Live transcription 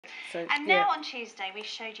So, and now on Tuesday we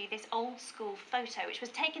showed you this old school photo which was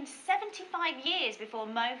taken 75 years before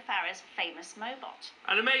Mo Farah's famous Mobot.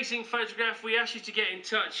 An amazing photograph. We asked you to get in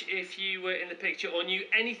touch if you were in the picture or knew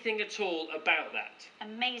anything at all about that.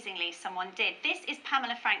 Amazingly, someone did. This is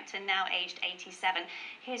Pamela Frankton, now aged 87.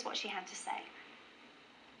 Here's what she had to say.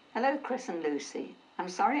 Hello, Chris and Lucy. I'm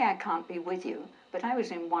sorry I can't be with you, but I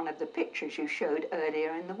was in one of the pictures you showed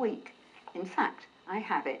earlier in the week. In fact, I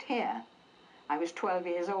have it here. I was 12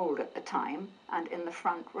 years old at the time and in the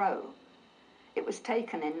front row. It was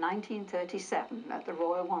taken in 1937 at the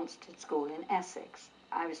Royal Wanstead School in Essex.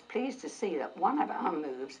 I was pleased to see that one of our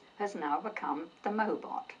moves has now become the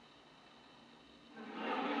Mobot.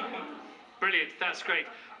 Brilliant, that's great,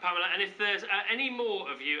 Pamela. And if there's any more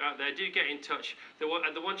of you out there, do get in touch. The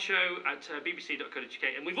one show at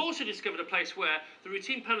bbc.co.uk. And we've also discovered a place where the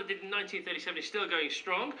routine Pamela did in 1937 is still going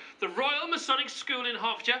strong. The Royal Masonic School in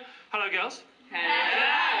Hertfordshire. Hello, girls.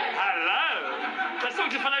 Hello. Hello. Let's talk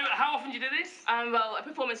to fellow. How often do you do this? Well, a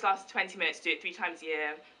performance lasts 20 minutes. Do it 3 times a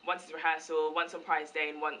year. Once is rehearsal, once on Prize Day,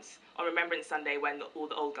 and once on Remembrance Sunday when all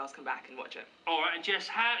the old girls come back and watch it. All right, and Jess,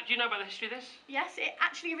 do you know about the history of this? Yes, it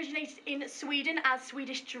actually originated in Sweden as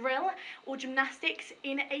Swedish drill or gymnastics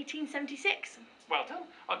in 1876. Well done.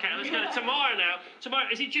 Okay, let's go to Tamara now. Tamara,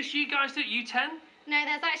 is it just you guys that you 10? No,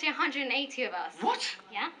 there's actually 180 of us. What?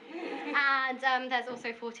 Yeah. And there's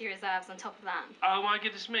also 40 reserves on top of that. Oh my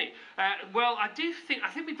goodness me. Well, I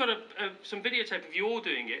think we've got some videotape of you all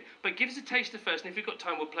doing it, but give us a taster first, and if we've got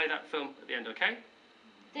time, we'll play that film at the end, okay?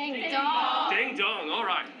 Ding dong. Ding dong, all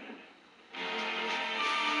right.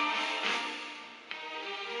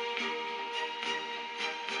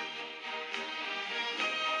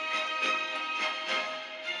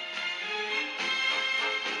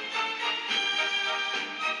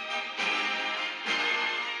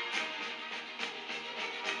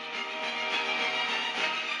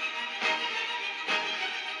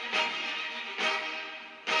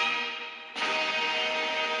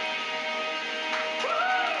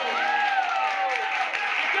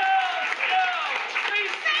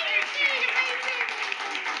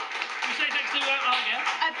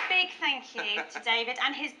 Thank you to David,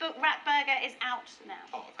 and his book Rat Burger is out now.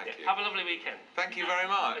 Oh, thank you. Have a lovely weekend. Thank you very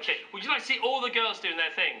much. Okay, would you like to see all the girls doing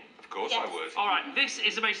their thing? Of course Yes. I would. All right, this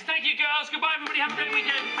is amazing. Thank you, girls. Goodbye, everybody. Have a great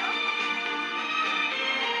weekend.